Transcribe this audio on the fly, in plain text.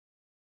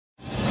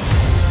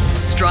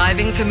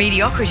Striving for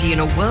mediocrity in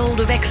a world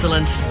of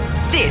excellence.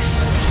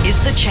 This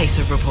is the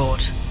Chaser Report.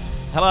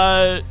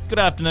 Hello, good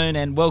afternoon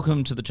and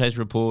welcome to the Chaser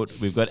Report.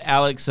 We've got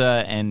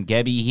Alexa and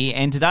Gabby here,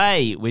 and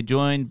today we're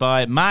joined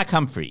by Mark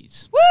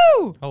Humphries.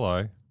 Woo!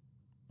 Hello.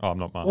 Oh, I'm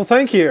not Mark. Well,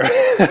 thank you.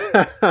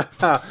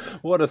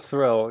 What a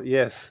thrill.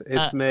 Yes,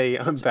 it's me.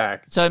 I'm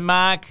back. So,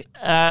 Mark,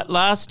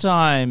 last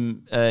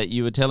time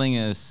you were telling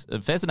us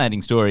a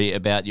fascinating story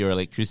about your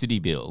electricity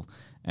bill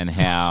and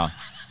how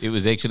it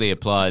was actually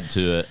applied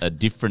to a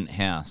different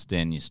house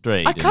down your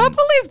street. I can't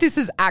believe this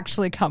has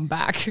actually come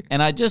back.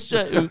 And I just,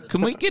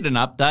 can we get an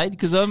update?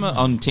 Because I'm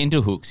on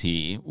tenterhooks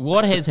here.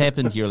 What has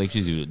happened to your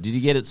electricity bill? Did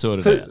you get it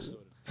sorted out?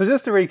 So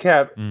just to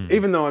recap,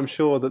 even though I'm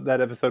sure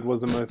that episode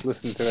was the most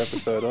listened to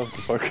episode of the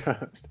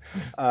podcast,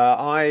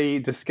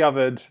 I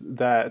discovered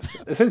that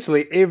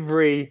essentially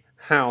every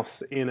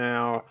house in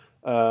our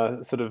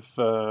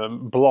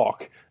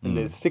block, and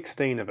there's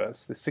 16 of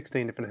us, there's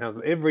 16 different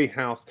houses, every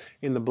house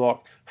in the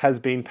block has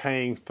been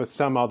paying for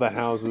some other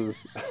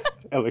house's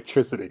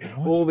electricity.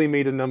 What? All the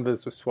meter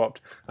numbers were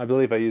swapped. I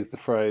believe I used the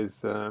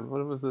phrase,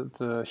 what was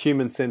it,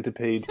 human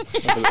centipede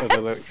of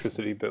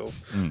electricity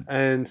bills.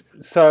 And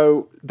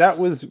so that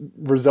was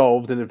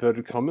resolved in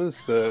inverted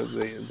commas.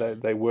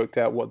 They worked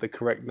out what the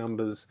correct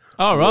numbers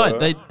Oh, right.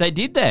 were. They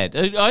did that.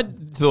 I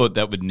thought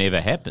that would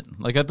never happen.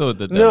 Like, I thought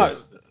that No.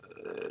 was...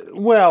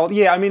 Well,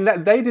 yeah, I mean,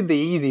 they did the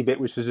easy bit,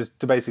 which was just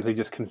to basically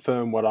just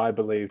confirm what I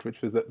believed,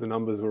 which was that the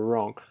numbers were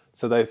wrong.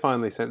 So they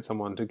finally sent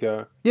someone to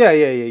go, yeah,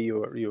 you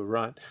were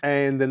right.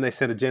 And then they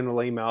sent a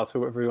general email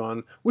to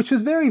everyone, which was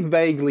very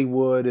vaguely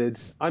worded.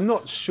 I'm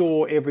not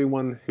sure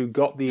everyone who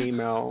got the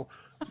email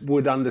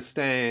would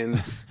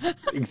understand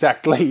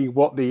exactly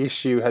what the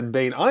issue had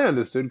been. I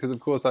understood because, of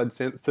course, I'd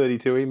sent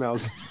 32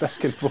 emails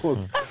back and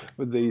forth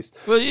with these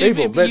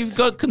people. But you've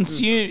got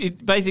consumed.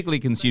 It basically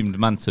consumed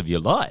months of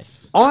your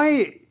life.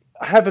 I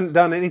haven't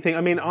done anything.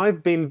 I mean,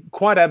 I've been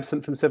quite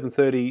absent from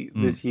 7:30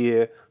 this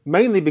year,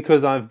 mainly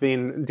because I've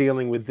been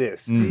dealing with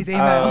this. These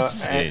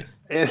emails.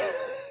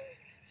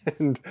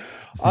 And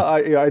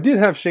I did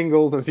have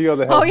shingles and a few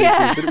other health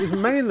yeah. issues,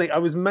 but I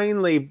was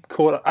mainly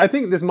caught. I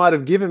think this might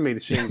have given me the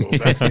shingles,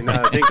 actually,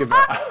 now that I think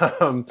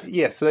about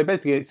it. So they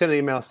basically sent an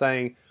email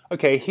saying,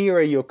 okay, here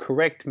are your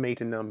correct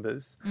meter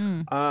numbers.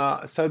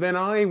 So then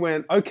I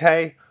went,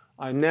 okay,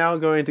 I'm now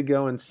going to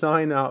go and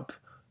sign up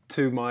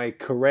to my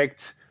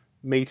correct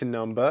meter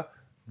number.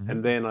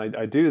 And then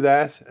I do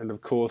that, and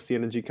of course the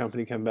energy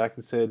company came back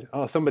and said,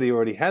 oh, somebody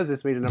already has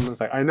this meter number. It's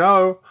like, I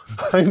know.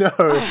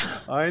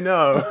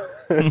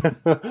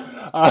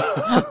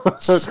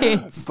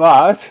 Shit.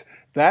 But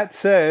that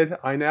said,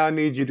 I now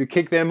need you to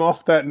kick them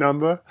off that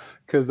number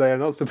because they are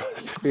not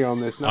supposed to be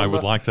on this number. I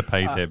would like to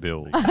pay their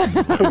bills.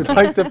 I would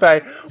like to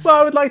pay. Well,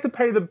 I would like to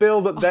pay the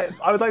bill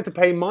I would like to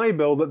pay my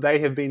bill that they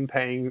have been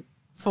paying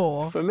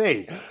for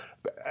me,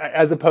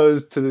 as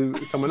opposed to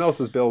someone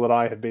else's bill that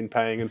I have been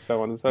paying, and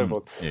so on and so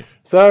forth. Yeah.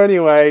 So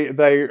anyway,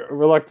 they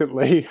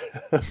reluctantly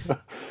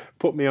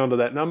put me onto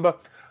that number.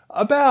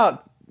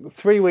 About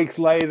 3 weeks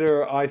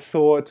later, I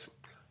thought,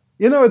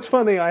 it's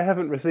funny, I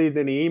haven't received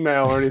any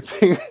email or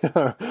anything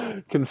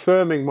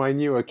confirming my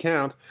new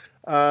account.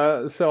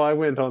 So I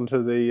went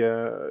onto the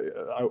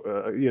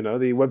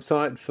the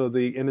website for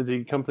the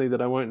energy company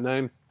that I won't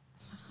name,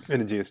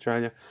 Energy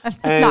Australia,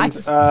 and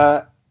Nice.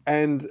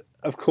 And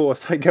of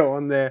course, I go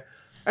on there,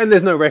 and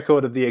there's no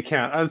record of the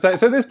account. So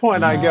at this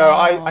point, I go,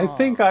 I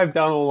think I've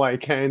done all I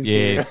can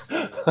here.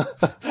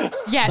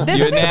 Yeah, there's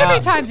so many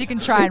times you can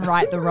try and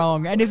right the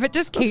wrong, and if it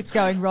just keeps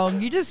going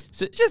wrong, you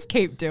just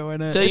keep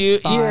doing it. So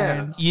it's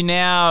fine. you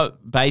now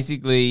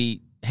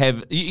basically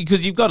have,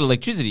 because you've got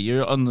electricity,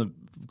 you're on the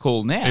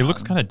call now. It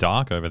looks kind of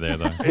dark over there,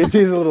 though. It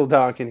is a little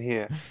dark in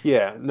here.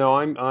 Yeah, no,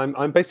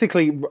 I'm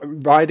basically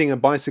riding a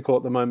bicycle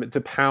at the moment to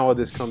power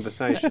this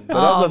conversation. But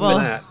other than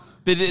that.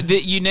 But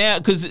you now,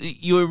 because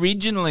you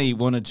originally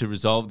wanted to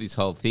resolve this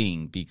whole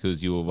thing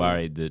because you were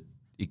worried that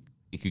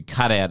it could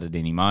cut out at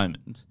any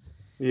moment.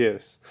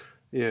 Yes.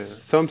 Yeah.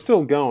 So I'm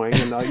still going,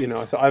 and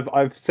so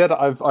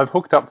I've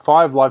hooked up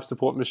 5 life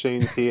support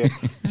machines here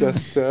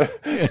just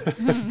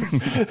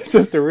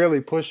just to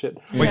really push it.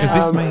 Wait,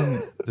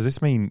 does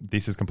this mean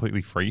this is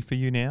completely free for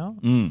you now?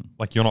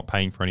 Like you're not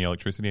paying for any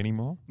electricity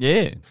anymore?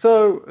 Yeah.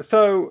 So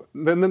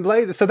then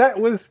later,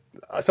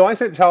 so I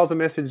sent Charles a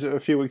message a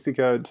few weeks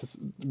ago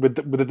with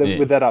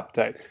that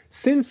update.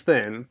 Since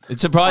then,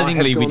 it's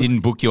surprisingly we didn't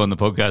book you on the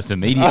podcast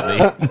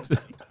immediately.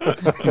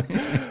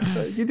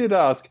 You did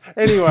ask.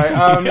 Anyway,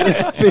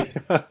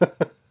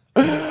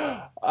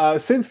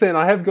 since then,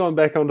 I have gone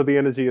back onto the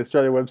Energy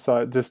Australia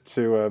website just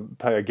to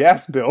pay a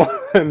gas bill.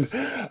 And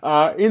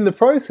in the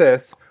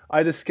process,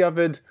 I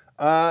discovered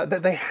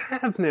that they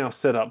have now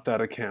set up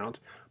that account,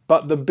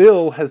 but the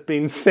bill has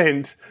been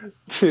sent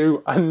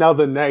to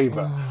another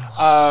neighbour.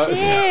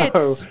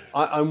 So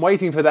I'm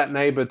waiting for that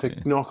neighbour to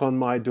knock on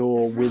my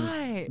door with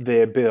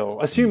their bill,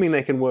 assuming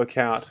they can work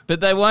out. But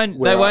they won't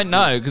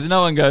know because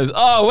no one goes,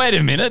 oh, wait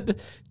a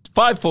minute.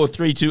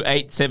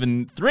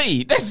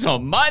 5432873. That's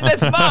not mine.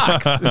 That's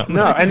Mark's.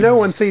 No, and no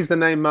one sees the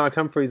name Mark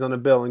Humphries on a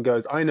bill and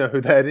goes, I know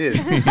who that is.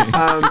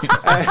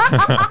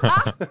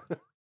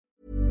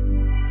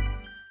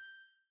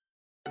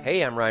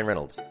 Hey, I'm Ryan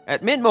Reynolds.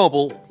 At Mint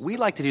Mobile, we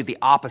like to do the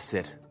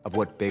opposite of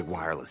what Big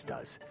Wireless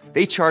does.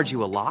 They charge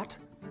you a lot,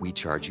 we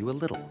charge you a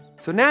little.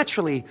 So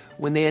naturally,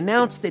 when they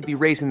announced they'd be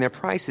raising their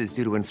prices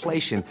due to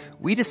inflation,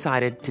 we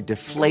decided to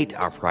deflate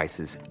our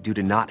prices due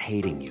to not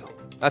hating you.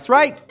 That's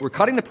right. We're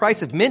cutting the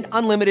price of Mint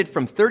Unlimited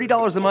from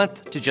 $30 a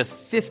month to just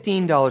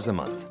 $15 a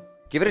month.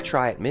 Give it a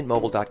try at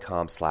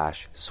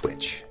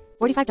mintmobile.com/switch.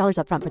 $45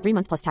 up front for 3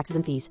 months plus taxes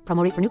and fees.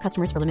 Promo rate for new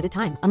customers for limited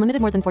time.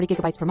 Unlimited more than 40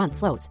 gigabytes per month.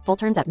 Slows full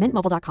terms at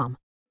mintmobile.com.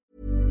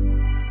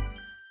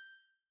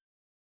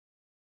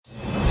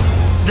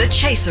 The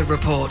Chaser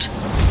Report.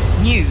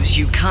 News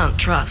you can't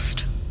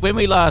trust. When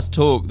we last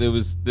talked, there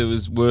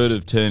was word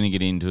of turning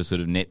it into a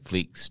sort of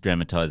Netflix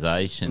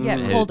dramatisation.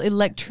 Yeah, called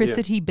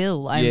Electricity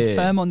Bill. I'm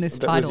firm on this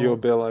title. That was your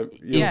bill.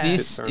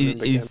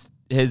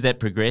 Has that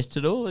progressed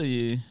at all? Are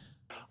you?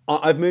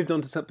 I've moved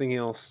on to something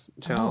else,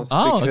 Charles.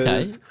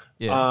 Because, okay.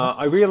 Yeah.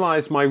 I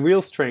realised my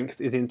real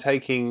strength is in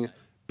taking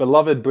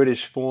beloved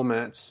British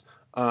formats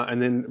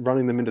and then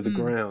running them into the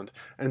ground.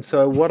 And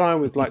so what I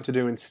would like to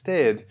do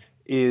instead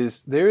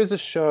is there is a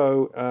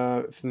show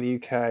from the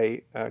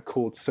UK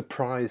called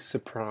Surprise,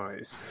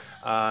 Surprise.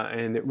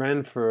 And it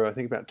ran for, I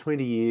think, about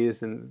 20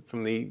 years, and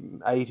from the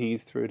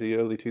 80s through to the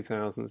early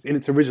 2000s, in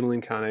its original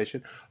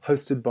incarnation,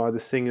 hosted by the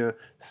singer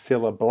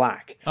Cilla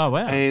Black. Oh,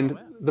 wow. And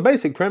the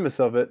basic premise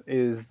of it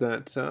is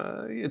that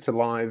it's a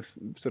live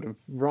sort of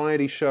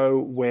variety show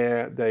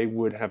where they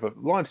would have a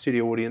live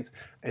studio audience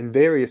and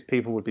various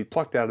people would be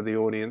plucked out of the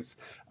audience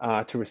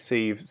to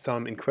receive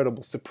some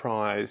incredible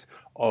surprise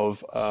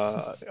of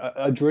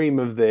a dream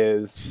of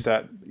theirs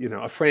that, you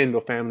know, a friend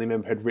or family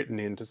member had written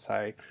in to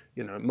say,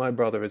 you know, my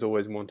brother has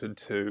always wanted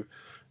to,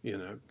 you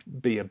know,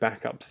 be a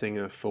backup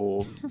singer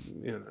for,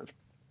 you know,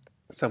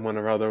 someone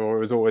or other, or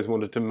has always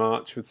wanted to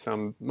march with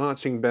some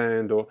marching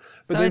band, or.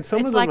 But so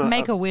then it's like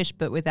Make-A-Wish,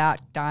 but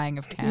without dying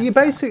of cancer. Yeah,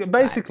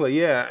 basically,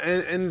 yeah,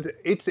 and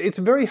it's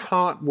very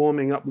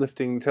heartwarming,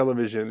 uplifting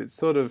television. It's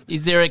sort of.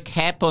 Is there a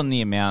cap on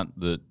the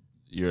amount that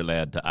you're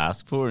allowed to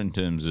ask for in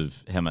terms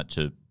of how much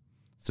a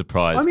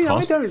surprise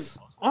costs?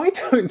 I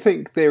don't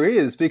think there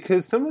is,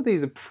 because some of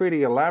these are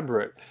pretty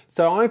elaborate.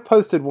 So I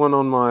posted one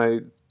on my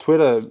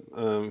Twitter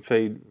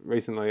feed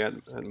recently at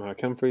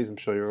Mark Humphries. I'm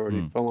sure you're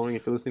already following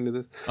if you're listening to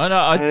this. I know,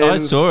 I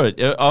saw it.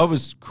 I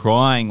was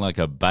crying like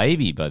a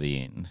baby by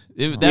the end.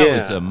 That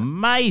was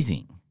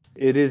amazing.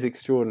 It is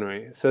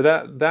extraordinary. So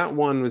that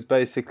one was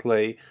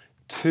basically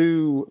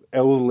two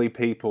elderly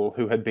people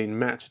who had been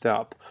matched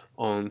up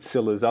on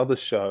Cilla's other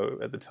show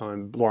at the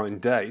time,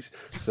 Blind Date.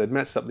 So they'd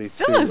matched up these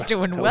two. Cilla's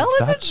doing well,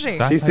 isn't she?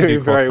 She's doing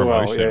very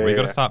well. Yeah, We've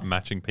got to start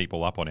matching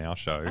people up on our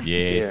show.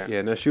 Yes.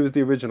 Yeah, no, she was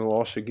the original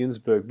Osher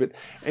Ginsburg. But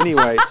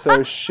anyway,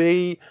 so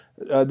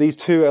these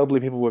two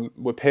elderly people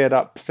were paired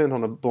up, sent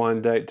on a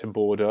blind date to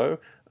Bordeaux,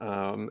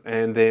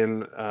 and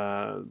then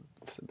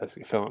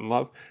basically fell in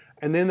love.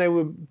 And then they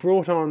were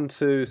brought on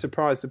to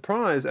Surprise,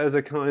 Surprise as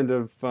a kind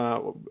of...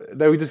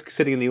 they were just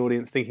sitting in the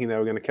audience thinking they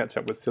were going to catch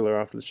up with Cilla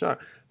after the show.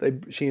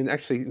 She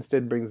actually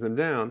instead brings them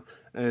down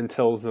and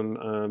tells them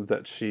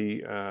that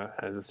she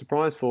has a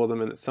surprise for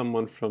them, and it's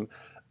someone from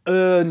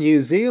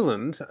New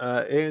Zealand.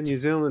 Air New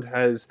Zealand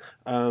has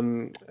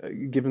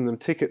given them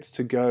tickets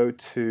to go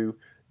to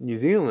New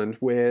Zealand,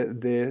 where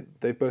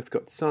they've both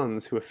got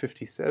sons who are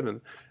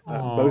 57.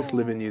 Both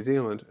live in New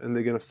Zealand, and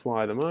they're going to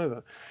fly them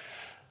over.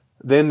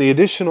 Then the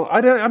additional,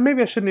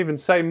 maybe I shouldn't even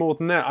say more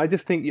than that. I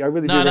just think I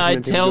really do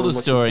recommend people tell the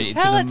story. It's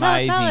an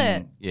amazing. Tell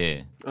it.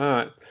 Yeah. All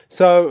right.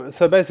 So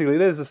basically,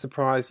 there's a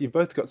surprise. You've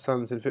both got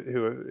sons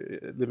who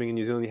are living in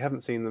New Zealand. You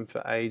haven't seen them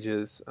for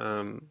ages.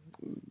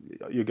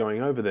 You're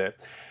going over there.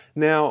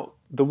 Now,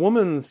 the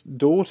woman's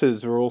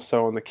daughters were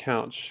also on the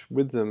couch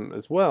with them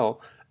as well.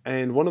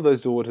 And one of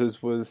those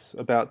daughters was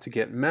about to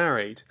get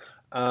married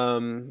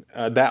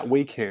that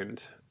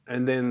weekend.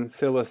 And then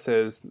Cilla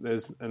says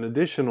there's an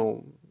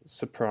additional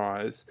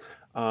surprise.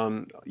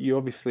 You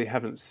obviously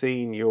haven't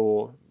seen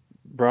your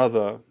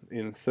brother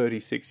in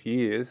 36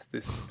 years,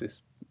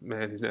 this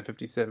man who's now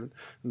 57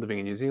 and living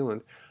in New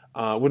Zealand.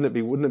 Wouldn't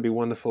it be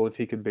wonderful if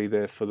he could be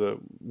there for the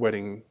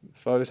wedding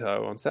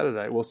photo on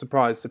Saturday? Well,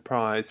 surprise,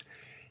 surprise,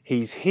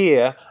 he's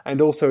here,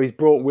 and also he's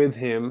brought with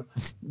him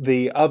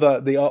the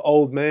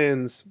old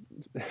man's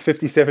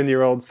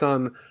 57-year-old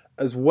son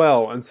as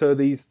well. And so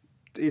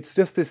it's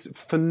just this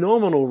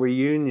phenomenal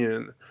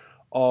reunion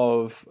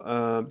of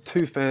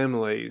two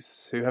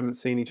families who haven't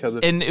seen each other.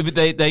 And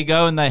they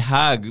go and they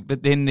hug,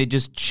 but then they're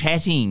just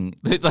chatting.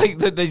 Like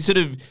they sort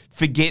of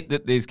forget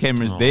that there's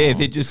cameras there.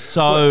 They're just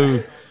so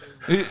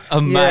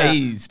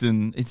amazed,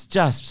 and it's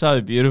just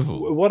so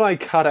beautiful. What I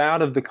cut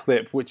out of the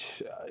clip,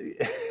 which,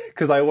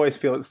 because I always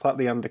feel it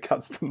slightly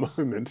undercuts the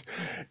moment,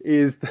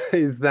 is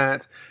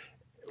that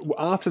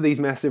after these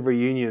massive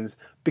reunions,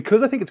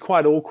 because I think it's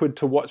quite awkward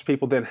to watch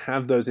people then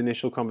have those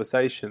initial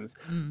conversations,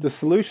 the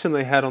solution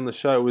they had on the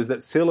show was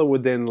that Scylla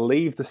would then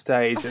leave the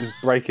stage and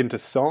break into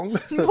song.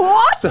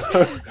 What?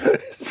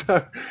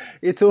 So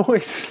it's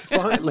always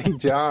slightly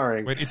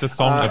jarring. Wait, it's a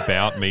song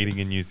about meeting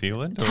in New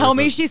Zealand? Tell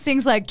me she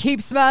sings like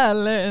 "Keep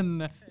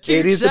Smiling."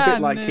 It is a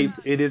bit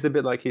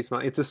like Keep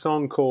Smiling. It's a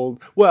song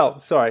called. Well,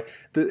 sorry,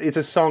 it's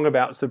a song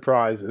about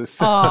surprises.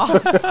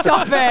 Oh,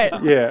 stop it!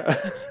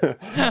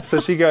 Yeah. So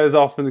she goes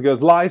off and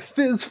goes, "Life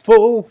is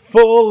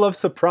full of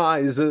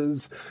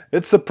surprises.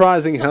 It's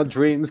surprising how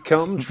dreams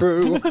come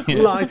true.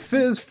 Life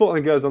is full,"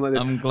 and goes on like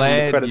this. I'm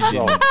glad you credits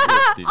roll.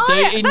 did.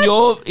 I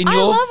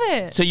love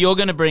it. So you're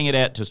going to bring it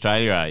out to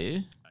Australia, are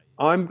you?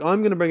 I'm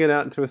going to bring it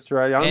out into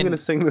Australia. I'm going to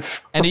sing the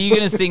song. And are you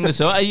going to sing the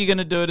song? Are you going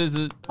to do it as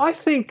a... I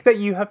think that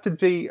you have to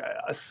be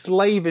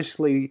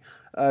slavishly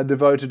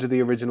devoted to the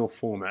original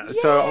format.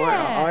 Yeah. So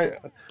I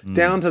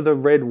down to the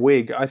red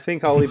wig. I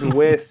think I'll even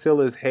wear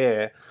Scylla's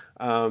hair.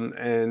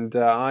 And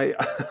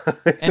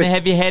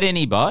have you had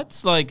any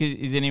bites? Like,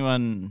 is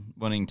anyone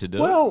wanting to do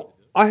it? Well,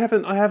 I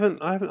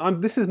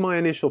haven't. This is my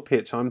initial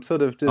pitch. I'm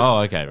sort of just. Oh,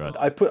 okay, right.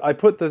 I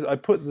put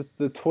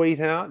the tweet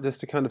out just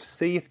to kind of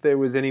see if there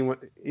was any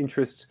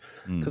interest,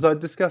 because I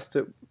discussed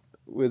it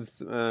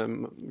with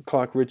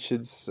Clark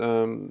Richards,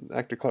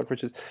 actor Clark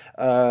Richards,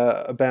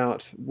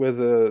 about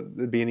whether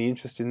there'd be any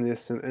interest in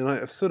this, and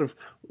I sort of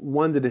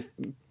wondered if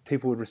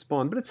people would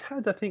respond. But it's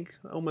had, I think,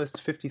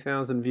 almost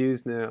 50,000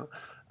 views now.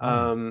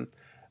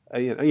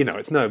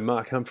 It's no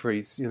Mark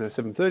Humphries,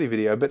 7:30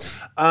 video,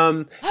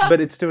 but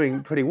it's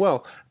doing pretty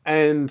well,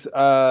 and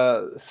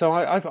so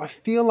I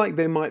feel like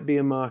there might be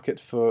a market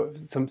for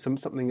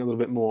something a little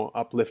bit more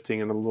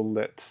uplifting and a little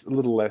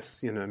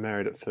less,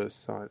 Married at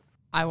First Sight.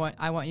 I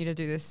want you to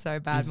do this so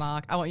bad,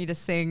 Mark. I want you to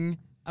sing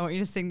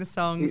the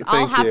songs. Thank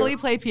I'll happily you.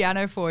 play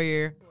piano for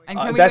you. And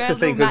can we that's wear the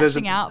thing, little 'cause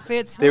matching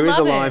outfits? There We'll is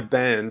a love live it.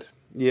 band.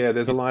 Yeah,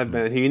 there's a live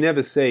band who you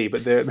never see,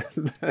 but there.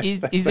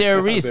 Is there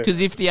a risk?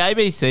 Because if the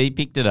ABC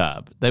picked it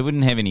up, they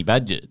wouldn't have any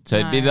budget. So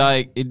it'd be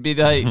like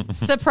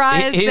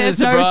surprise. Here's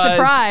There's a no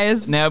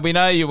surprise. Now we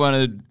know you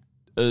wanted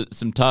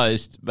some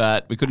toast,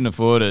 but we couldn't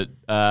afford it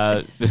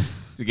to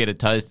get a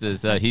toaster.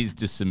 So here's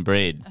just some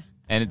bread,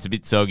 and it's a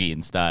bit soggy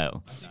and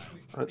stale.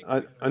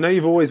 I know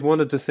you've always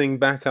wanted to sing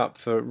backup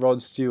for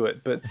Rod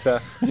Stewart, but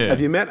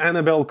have you met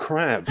Annabelle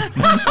Crabb?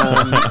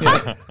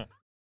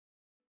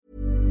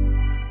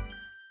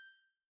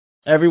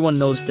 Everyone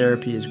knows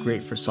therapy is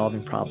great for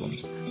solving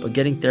problems, but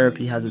getting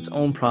therapy has its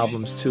own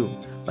problems too,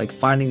 like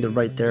finding the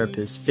right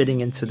therapist,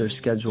 fitting into their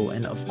schedule,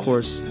 and of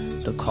course,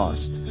 the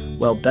cost.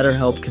 Well,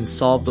 BetterHelp can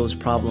solve those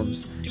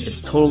problems.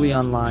 It's totally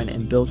online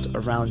and built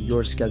around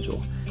your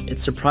schedule.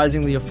 It's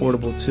surprisingly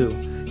affordable too.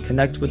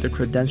 Connect with a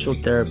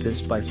credentialed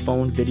therapist by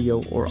phone,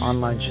 video, or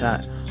online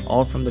chat,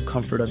 all from the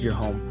comfort of your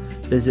home.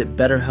 Visit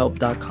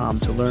BetterHelp.com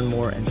to learn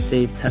more and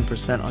save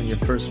 10% on your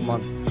first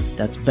month.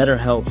 That's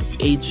BetterHelp,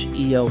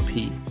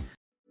 H-E-L-P.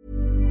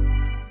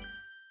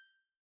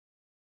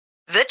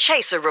 The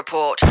Chaser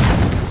Report.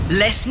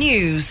 Less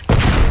news,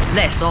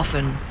 less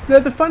often.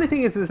 The funny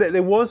thing is that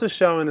there was a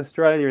show in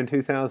Australia in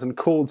 2000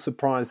 called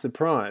Surprise,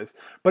 Surprise,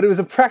 but it was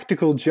a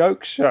practical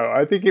joke show.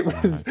 I think it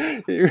was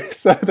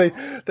so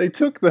they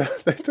took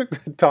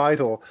the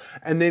title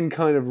and then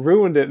kind of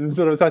ruined it, and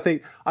sort of. So I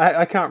think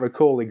I can't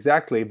recall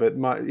exactly, but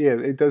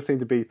it does seem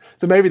to be.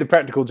 So maybe the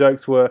practical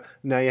jokes were,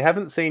 "Now you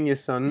haven't seen your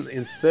son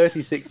in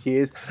 36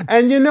 years,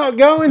 and you're not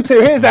going to."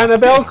 Here's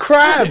Annabelle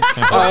Crabb.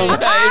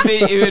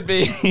 It would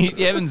be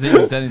you haven't seen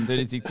your son in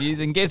 36 years,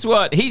 and guess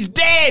what? He's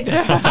dead.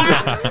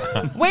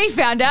 We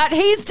found out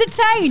he's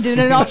detained in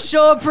an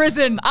offshore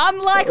prison,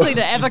 unlikely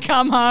to ever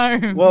come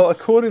home. Well,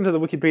 according to the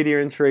Wikipedia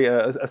entry,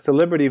 a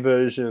celebrity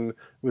version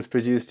was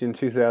produced in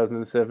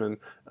 2007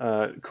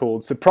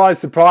 called Surprise,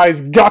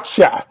 Surprise,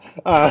 Gotcha!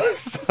 Are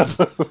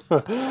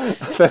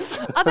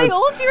they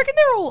all, do you reckon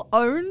they're all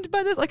owned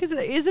by this? Like, is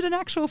it an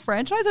actual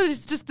franchise, or is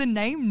just the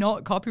name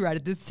not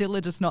copyrighted? Does Scylla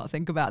just not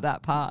think about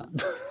that part?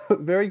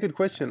 Very good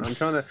question.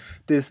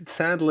 There's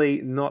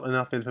sadly not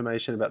enough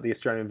information about the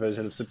Australian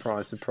version of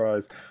Surprise,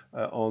 Surprise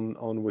on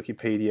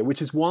Wikipedia,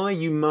 which is why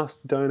you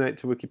must donate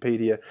to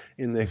Wikipedia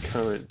in their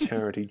current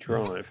charity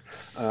drive.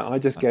 I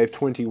just gave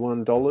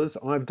 $21.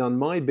 I've done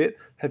my bit.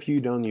 Have you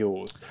done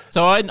yours?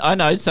 So I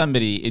know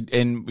somebody,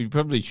 and we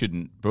probably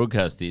shouldn't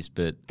broadcast this,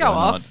 but Go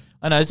off.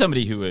 I know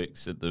somebody who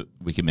works at the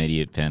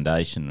Wikimedia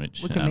Foundation,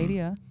 which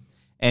Wikimedia.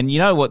 And you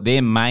know what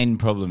their main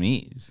problem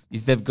is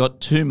they've got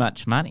too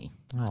much money.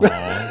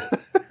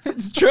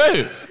 It's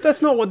true.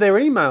 That's not what their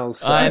emails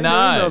say. I know.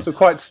 Their emails were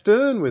quite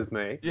stern with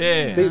me.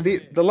 Yeah.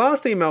 The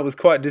last email was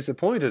quite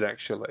disappointed,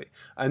 actually.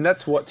 And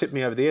that's what tipped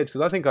me over the edge,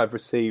 because I think I've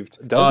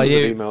received dozens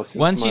of emails since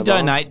once my you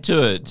donate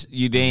to it,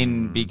 you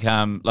then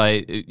become,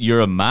 like,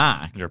 you're a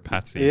mark. You're a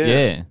patsy.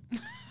 Yeah.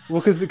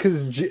 Well,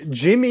 because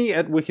Jimmy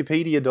at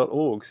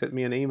wikipedia.org sent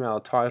me an email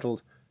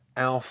titled,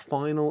 our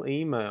final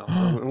email.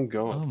 Oh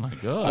God! Oh my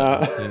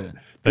God!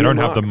 They don't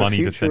have Mark, the money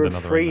to future send of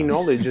another free email.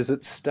 knowledge is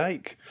at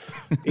stake.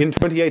 In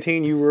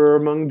 2018, you were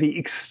among the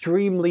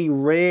extremely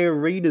rare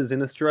readers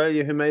in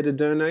Australia who made a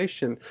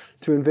donation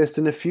to invest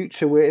in a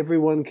future where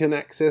everyone can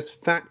access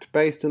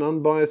fact-based and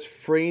unbiased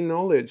free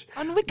knowledge.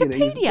 On You're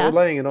Wikipedia.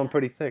 laying it on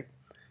pretty thick.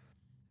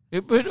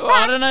 But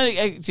I don't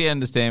actually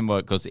understand why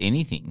it costs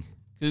anything.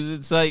 Because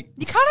it's like...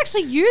 You can't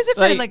actually use it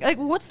for Like- anything. Like,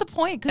 what's the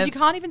point? Because you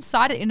can't even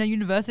cite it in a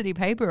university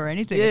paper or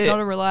anything. Yeah. It's not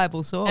a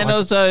reliable source. And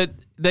also,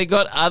 they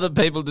got other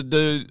people to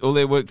do all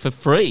their work for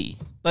free.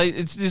 Like,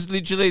 it's just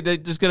literally, they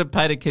just got to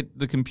pay to get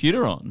the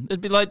computer on.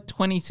 It'd be like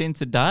 20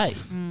 cents a day.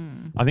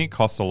 I think it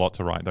costs a lot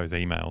to write those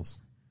emails.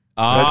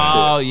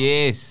 Oh,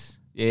 yes.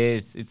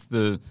 Yes. It's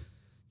the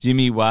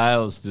Jimmy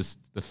Wales, just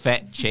the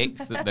fat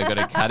checks that they've got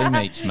to cut him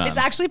each month. It's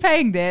actually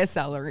paying their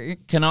salary.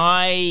 Can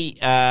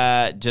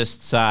I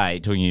just say,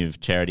 talking of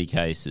charity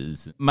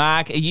cases,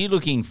 Mark, are you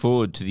looking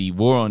forward to the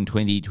War on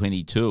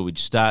 2020 tour,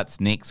 which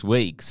starts next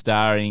week,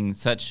 starring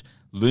such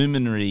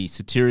luminary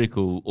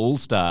satirical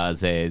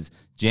all-stars as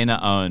Jenna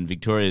Owen,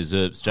 Victoria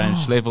Zerps,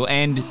 James Schlevel,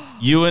 and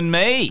you and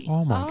me?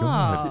 Oh my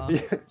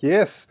God.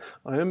 Yes,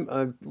 I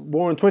am.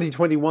 War on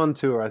 2021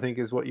 tour, I think,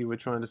 is what you were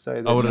trying to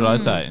say. Oh, what did I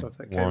say? Stuff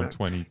that War came on out.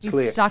 20. He's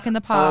Clear. stuck in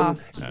the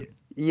past.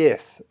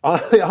 Yes,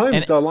 I'm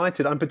And-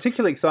 delighted. I'm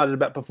particularly excited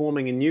about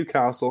performing in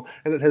Newcastle,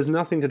 and it has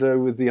nothing to do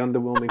with the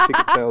underwhelming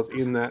ticket sales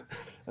in that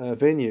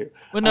venue.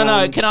 Well,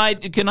 no.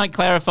 Can I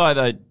clarify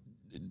though,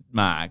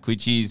 Mark?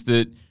 Which is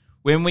that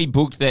when we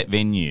booked that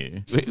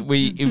venue, it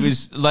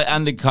was like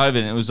under COVID.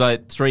 And it was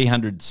like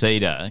 300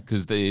 seater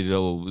because it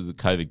all was the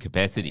COVID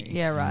capacity.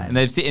 Yeah, right. And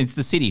it's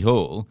the City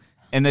Hall,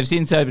 and they've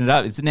since opened it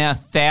up. It's now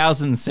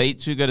 1,000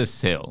 seats we've got to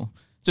sell.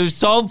 So we've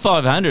sold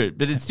 500,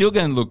 but it's still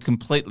going to look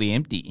completely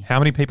empty. How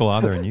many people are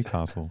there in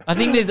Newcastle? I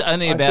think there's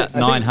only about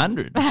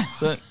 900.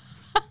 So.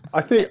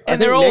 I think,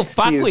 And they're all next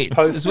year's fuckwits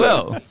poster- as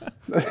well.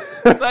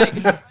 Like,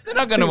 they're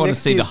not going to want to next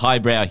see the year's-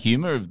 highbrow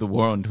humour of the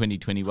War on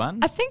 2021.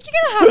 I think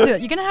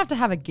you're gonna have to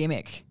have a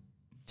gimmick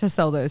to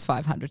sell those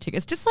 500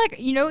 tickets. Just like,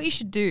 you know what you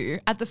should do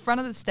at the front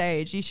of the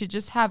stage, you should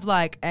just have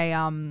like a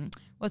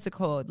what's it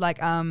called? Like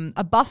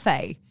a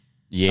buffet.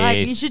 Yes.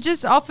 Like you should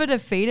just offer to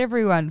feed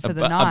everyone for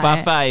the night. A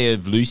buffet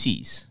of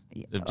Lucy's.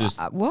 Of just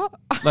What?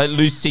 like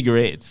loose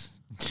cigarettes.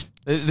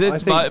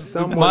 That's think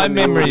someone my in the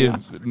memory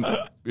audience-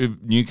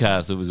 of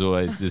Newcastle was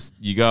always just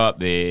you go up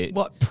there,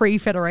 What,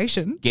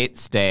 pre-Federation? get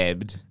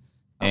stabbed,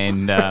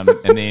 and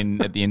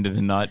then at the end of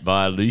the night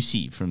buy a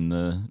Lucy from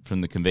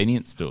the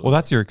convenience store. Well,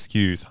 that's your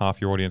excuse.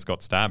 Half your audience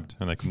got stabbed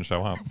and they couldn't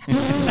show up.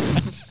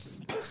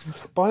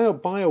 Buy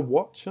a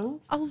what,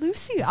 Charles? A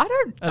Lucy? I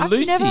don't. A I've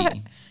Lucy. never.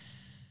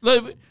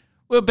 Look,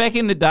 well, back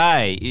in the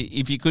day,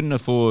 if you couldn't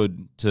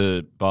afford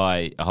to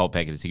buy a whole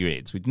packet of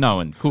cigarettes, which no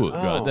one could,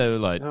 right? They were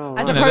like, As you know,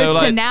 opposed they were to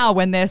like- now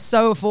when they're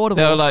so affordable.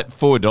 They were like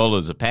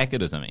 $4 a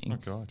packet or something. Oh,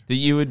 God. That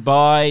you would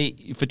buy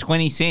for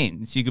 20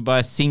 cents. You could buy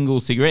a single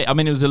cigarette. I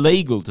mean, it was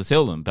illegal to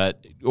sell them,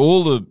 but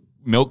all the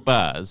milk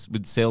bars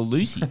would sell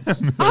Lucy's.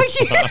 Oh,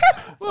 yeah.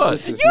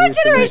 What? is You're a news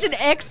to me. Generation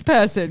X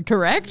person,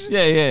 correct?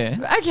 Yeah,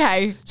 yeah.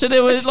 Okay. So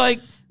there was like,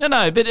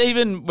 no, but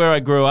even where I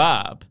grew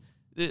up,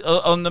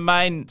 on the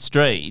main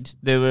street,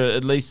 there were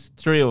at least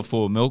 3 or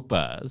 4 milk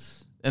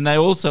bars, and they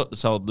also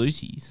sold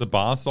Lucy's. The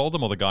bar sold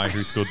them or the guy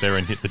who stood there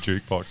and hit the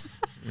jukebox?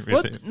 Is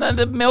What? it- No,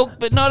 the milk,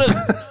 but not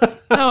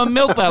a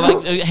milk bar,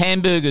 like a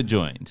hamburger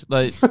joint,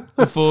 like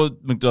before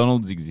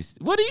McDonald's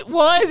existed.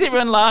 Why is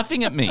everyone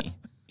laughing at me?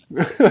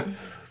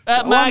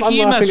 Mark,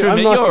 you must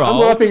remember. You're I'm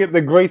old. laughing at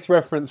the Grease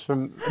reference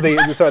from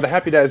the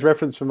Happy Days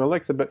reference from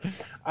Alexa. But but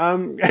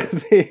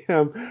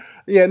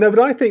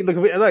I think look,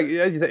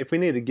 as you say, if we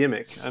need a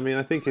gimmick, I mean,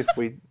 I think if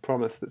we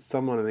promise that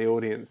someone in the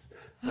audience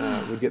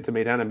would get to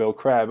meet Annabelle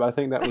Crabb, I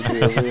think that would be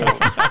a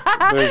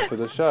real move for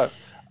the show.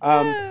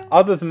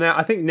 Other than that,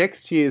 I think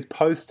next year's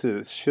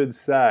posters should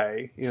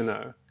say,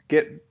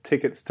 get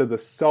tickets to the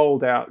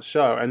sold out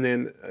show, and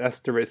then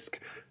asterisk.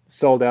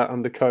 Sold out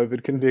under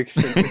COVID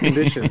conditions.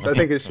 I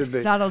think it should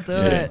be. That'll do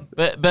it.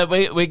 But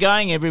we're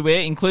going everywhere,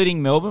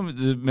 including Melbourne.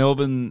 The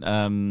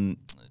Melbourne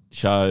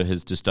show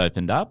has just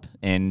opened up,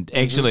 and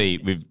actually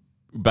we've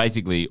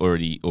basically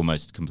already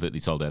almost completely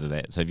sold out of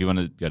that. So if you want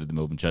to go to the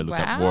Melbourne show, look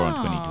up War on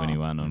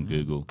 2021 on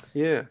Google.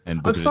 Yeah,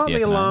 And book I'm it at slightly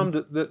the F&O. alarmed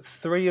that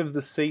 3 of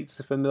the seats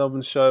for the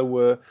Melbourne show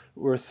were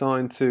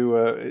assigned to.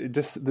 It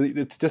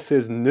just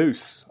says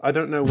Noose. I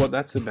don't know what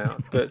that's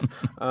about, but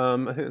I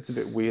think it's a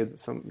bit weird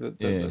that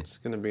that's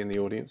going to be in the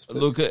audience. But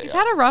Look, He's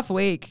had a rough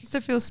week. He used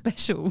to feel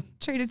special.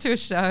 Treated to a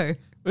show.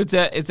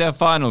 it's our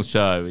final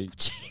show.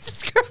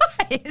 Jesus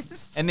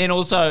Christ. And then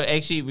also,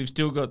 actually, we've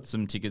still got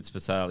some tickets for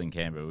sale in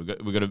Canberra.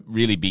 We've got a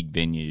really big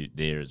venue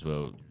there as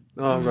well.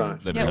 oh right,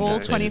 That Yeah, we're all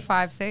gonna do.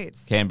 25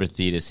 seats. Canberra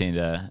Theatre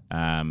Centre.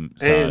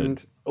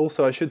 and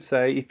also I should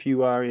say if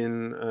you are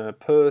in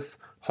Perth,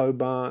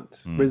 Hobart,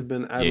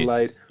 Brisbane,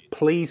 Adelaide. Yes.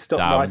 Please stop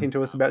Darwin. writing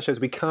to us about shows.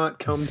 We can't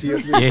come to you.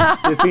 Yes.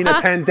 There's been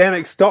a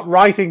pandemic. Stop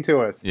writing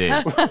to us.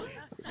 Yes.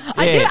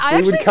 I We would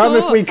actually come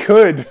saw if we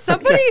could.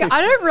 somebody.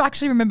 I don't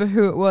actually remember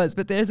who it was,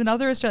 but there's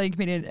another Australian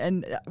comedian,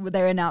 and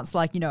they announced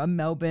like a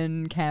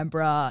Melbourne,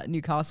 Canberra,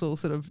 Newcastle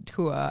sort of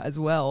tour as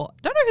well.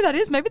 Don't know who that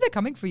is. Maybe they're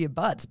coming for your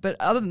butts. But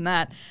other than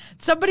that,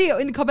 somebody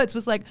in the comments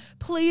was like,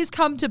 "Please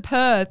come to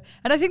Perth,"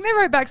 and I think they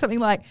wrote back something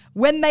like,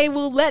 "When they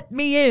will let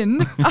me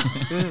in,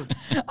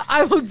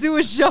 I will do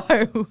a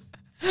show."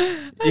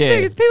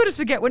 People just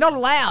forget we're not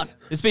allowed.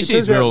 Especially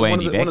as we're all one of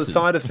the anti-vaxxers.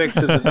 side effects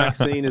of the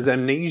vaccine is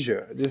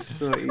amnesia.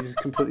 Just you just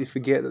completely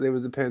forget that there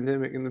was a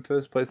pandemic in the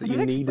first place that you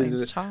needed explains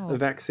a Charles.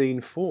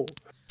 vaccine for.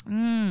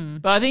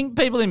 But I think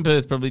people in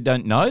Perth probably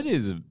don't know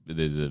there's a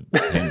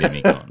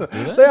pandemic on, do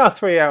they? They are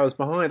 3 hours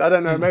behind. I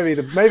don't know. Maybe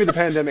the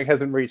pandemic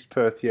hasn't reached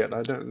Perth yet.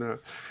 I don't know.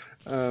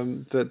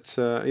 So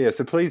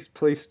please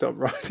stop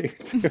writing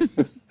to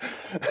us.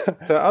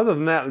 So other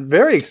than that, I'm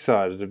very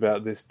excited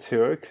about this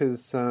tour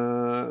because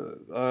I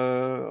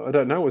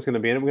don't know what's going to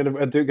be in it. We're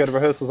going to go to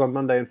rehearsals on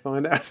Monday and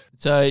find out.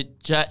 So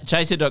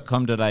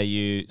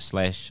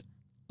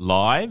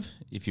chaser.com.au/live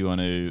if you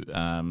want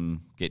to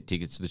get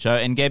tickets to the show.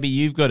 And Gabby,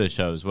 you've got a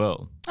show as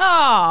well.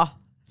 Ah,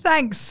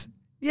 thanks.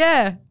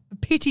 Yeah,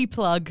 pity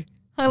plug.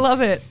 I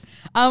love it.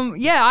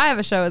 I have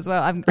a show as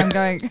well. I'm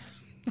going.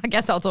 I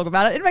guess I'll talk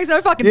about it. It makes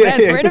no fucking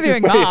sense. We're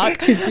interviewing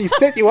Mark. He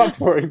set you up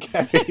for it,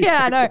 Gabby.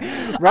 Yeah, I know.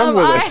 Run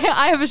with it.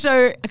 I have a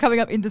show coming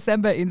up in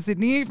December in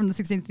Sydney from the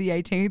 16th to the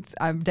 18th.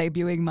 I'm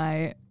debuting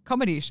my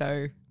comedy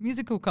show,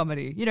 musical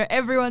comedy.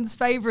 Everyone's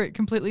favourite,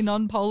 completely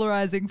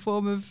non-polarising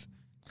form of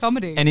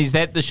comedy. And is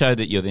that the show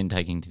that you're then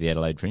taking to the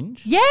Adelaide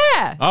Fringe?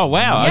 Yeah. Oh,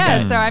 wow. Yeah,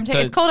 Okay. so I'm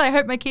taking. It's called I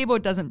Hope My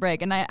Keyboard Doesn't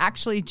Break, and I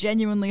actually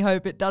genuinely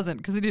hope it doesn't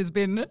because it has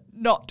been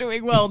not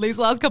doing well these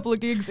last couple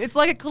of gigs. It's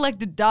like it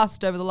collected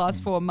dust over the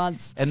last 4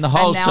 months, And the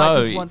whole now show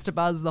it just wants to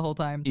buzz the whole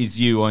time. Is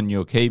you on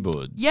your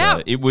keyboard. Yeah.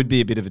 So it would be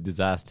a bit of a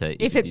disaster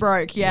If it did-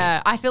 broke, yeah.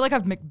 Yes. I feel like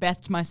I've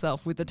Macbethed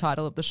myself with the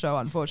title of the show,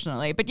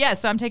 unfortunately. But yeah,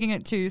 so I'm taking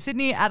it to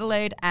Sydney,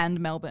 Adelaide, and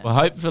Melbourne. Well,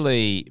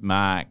 hopefully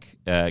Mark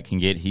can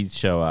get his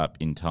show up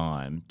in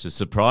time to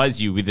surprise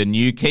you with a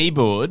new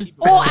keyboard.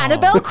 Or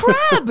Annabelle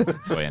Crabb.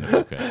 Oh,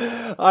 Annabelle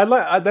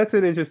Crabb. That's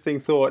an interesting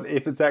thought.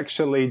 If it's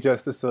actually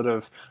just a sort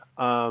of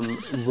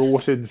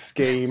rorted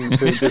scheme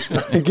to just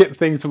get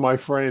things for my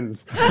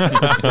friends,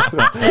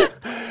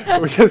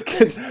 or just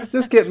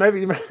get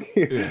maybe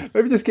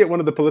just get one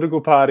of the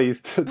political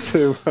parties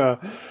to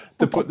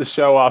put the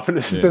show up, and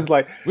it's just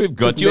like We've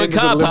got just you a members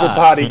of car the Liberal park.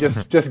 Party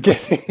just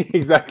getting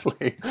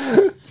exactly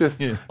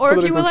just. Or if you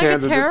political were like a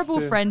candidates, terrible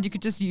yeah. friend, you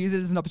could just use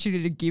it as an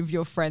opportunity to give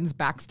your friends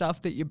back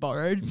stuff that you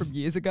borrowed from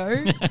years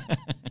ago.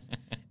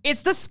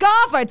 It's the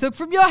scarf I took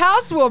from your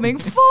housewarming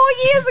 4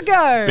 years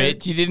ago.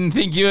 Bet you didn't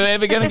think you were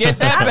ever going to get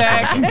that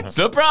back.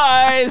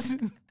 Surprise!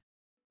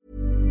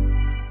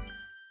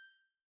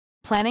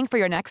 Planning for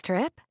your next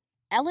trip?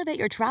 Elevate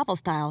your travel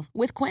style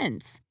with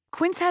Quince.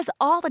 Quince has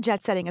all the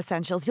jet-setting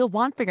essentials you'll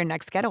want for your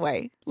next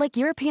getaway, like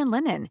European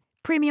linen,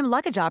 premium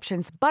luggage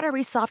options,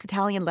 buttery soft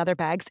Italian leather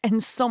bags,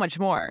 and so much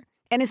more.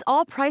 And is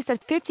all priced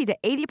at 50 to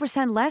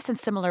 80% less than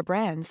similar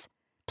brands.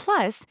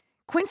 Plus,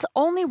 Quince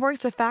only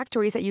works with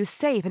factories that use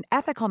safe and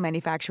ethical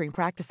manufacturing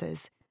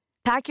practices.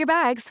 Pack your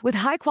bags with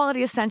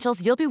high-quality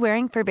essentials you'll be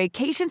wearing for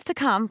vacations to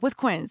come with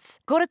Quince.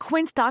 Go to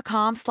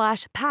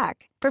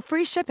quince.com/pack for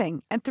free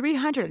shipping and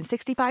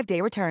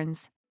 365-day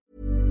returns.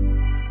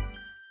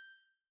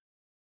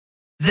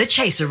 The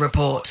Chaser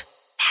Report.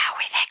 Now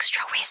with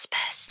extra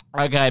whispers.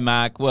 Okay,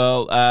 Mark.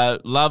 Well,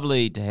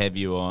 lovely to have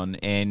you on.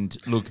 And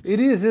look, It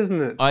is,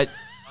 isn't it? I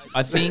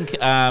think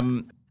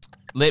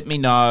let me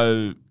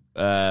know.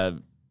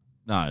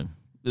 No.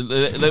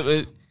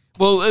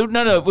 Well,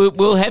 no.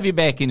 We'll have you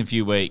back in a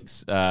few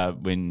weeks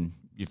when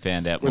you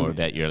found out more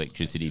about your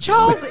electricity bill.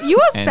 Charles, you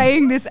are And-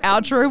 saying this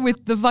outro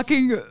with the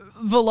fucking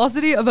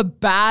velocity of a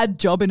bad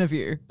job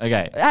interview.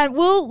 Okay. And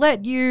we'll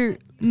let you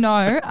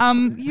know.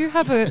 You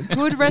have a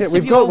good rest of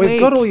we've your got week.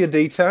 we've got all your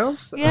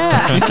details.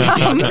 Yeah.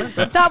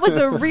 That was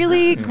a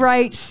really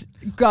great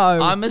go.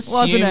 I'm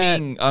wasn't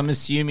it?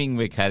 assuming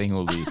we're cutting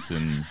all this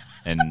and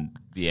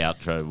the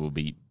outro will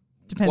be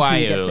Depends way who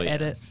you get earlier. to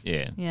edit.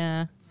 Yeah.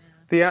 Yeah.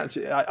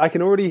 I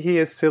can already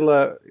hear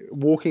Scylla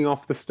walking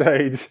off the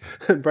stage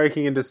and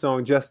breaking into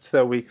song just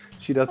so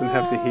she doesn't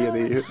have to hear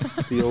the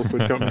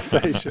awkward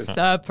conversation.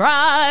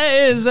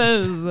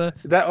 Surprises. All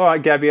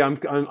right, Gabby, I'm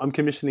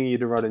commissioning you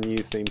to write a new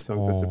theme song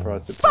for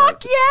Surprise Surprise.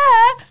 Fuck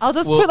yeah! I'll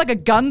just Well- put like a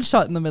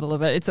gunshot in the middle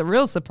of it. It's a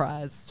real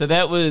surprise. So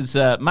that was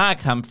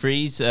Mark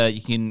Humphries.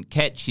 You can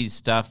catch his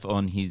stuff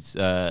on his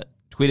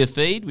Twitter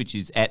feed, which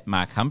is at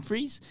Mark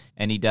Humphries,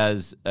 and he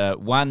does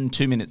 1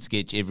 2-minute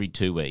sketch every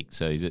 2 weeks.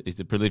 So he's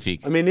a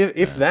prolific. I mean,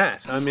 if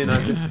that. I mean,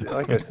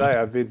 like I say,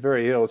 I've been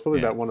very ill. It's probably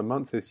about one a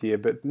month this year.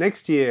 But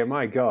next year,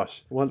 my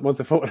gosh, once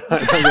a fortnight,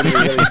 I'm going to be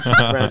really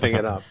ramping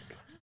it up.